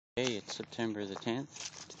Hey, it's September the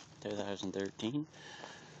 10th, 2013,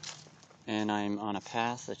 and I'm on a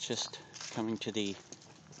path that's just coming to the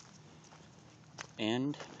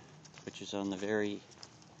end, which is on the very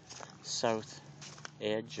south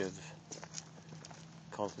edge of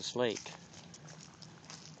Cultus Lake.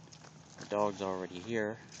 The dog's already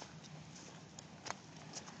here.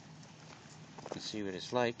 You can see what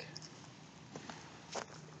it's like.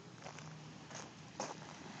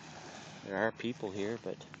 There are people here,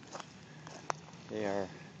 but they are...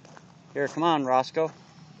 Here, come on, Roscoe.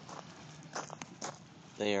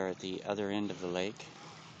 They are at the other end of the lake.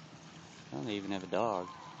 Well, they even have a dog.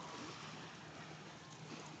 I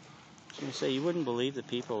was going to say, you wouldn't believe the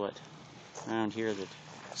people that around here that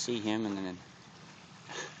see him and then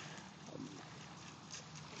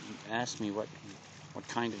ask me what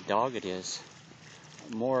kind of dog it is.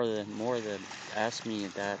 More than ask me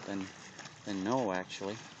that than no,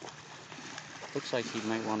 actually. Looks like he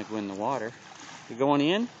might want to go in the water. You going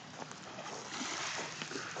in?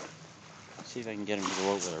 See if I can get him to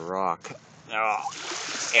go over the rock. Oh,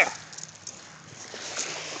 here.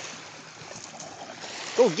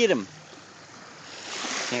 Go get him.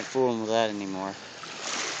 Can't fool him with that anymore.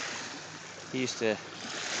 He used to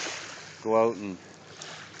go out and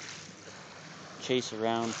chase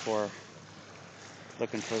around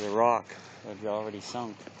looking for the rock that had already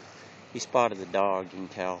sunk. He spotted the dog, you can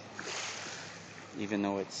tell. Even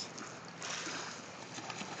though it's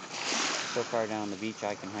so far down the beach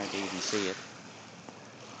I can hardly even see it.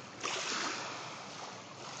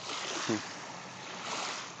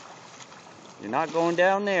 You're not going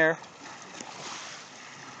down there.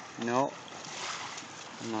 No.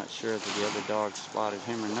 I'm not sure if the other dog spotted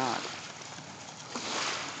him or not.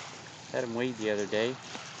 Had him weighed the other day.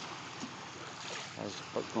 I was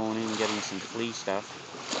going in and getting some flea stuff.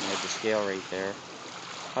 I had the scale right there.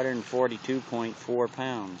 142.4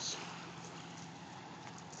 pounds.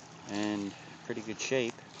 And pretty good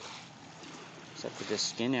shape. Except for this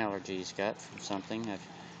skin allergy he's got from something. I've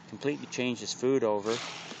completely changed his food over,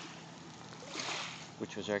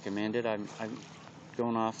 which was recommended. I'm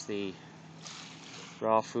going off the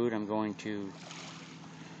raw food. I'm going to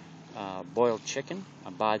boiled chicken.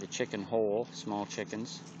 I buy the chicken whole, small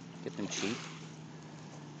chickens, get them cheap.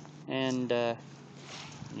 And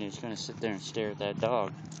he's going to sit there and stare at that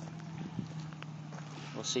dog.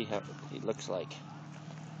 We'll see how he looks like.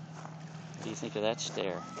 What do you think of that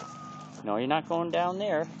stare? No, you're not going down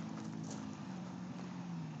there.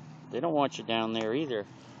 They don't want you down there either.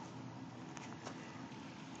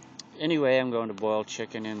 Anyway, I'm going to boil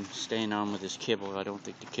chicken and staying on with his kibble. I don't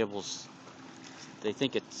think the kibble's... They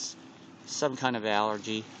think it's some kind of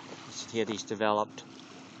allergy that he's developed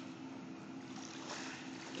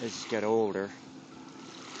as he's got older.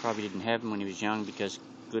 Probably didn't have him when he was young because,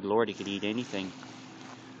 good Lord, he could eat anything.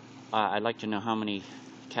 I'd like to know how many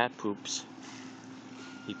cat poops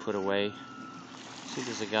he put away. See,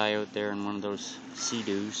 there's a guy out there in one of those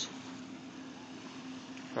sea-doos.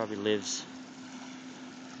 Probably lives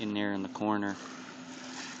in there in the corner.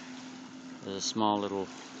 There's a small little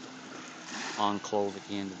enclave at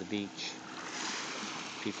the end of the beach.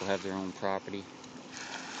 People have their own property.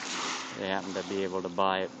 They happen to be able to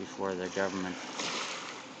buy it before the government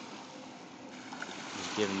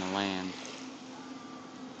is given the land.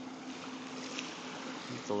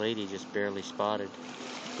 The lady just barely spotted.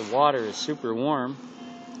 The water is super warm,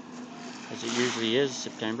 as it usually is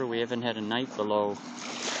September. We haven't had a night below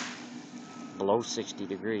 60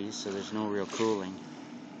 degrees, so there's no real cooling.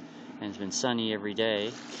 And it's been sunny every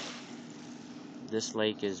day. This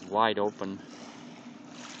lake is wide open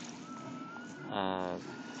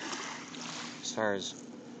as far as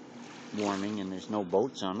warming, and there's no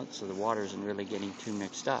boats on it, so the water isn't really getting too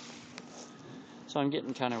mixed up. So I'm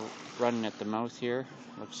getting kind of running at the mouth here.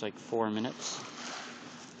 Looks like 4 minutes.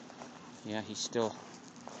 Yeah, he's still...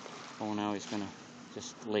 Oh, now he's going to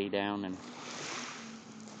just lay down, and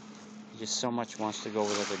he just so much wants to go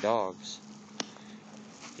with other dogs.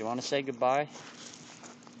 Do you want to say goodbye?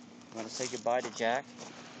 You want to say goodbye to Jack?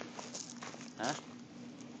 Huh?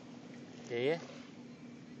 Do you?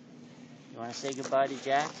 You want to say goodbye to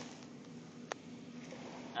Jack?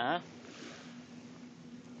 Huh?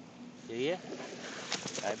 Do you?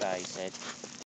 Bye-bye, he said.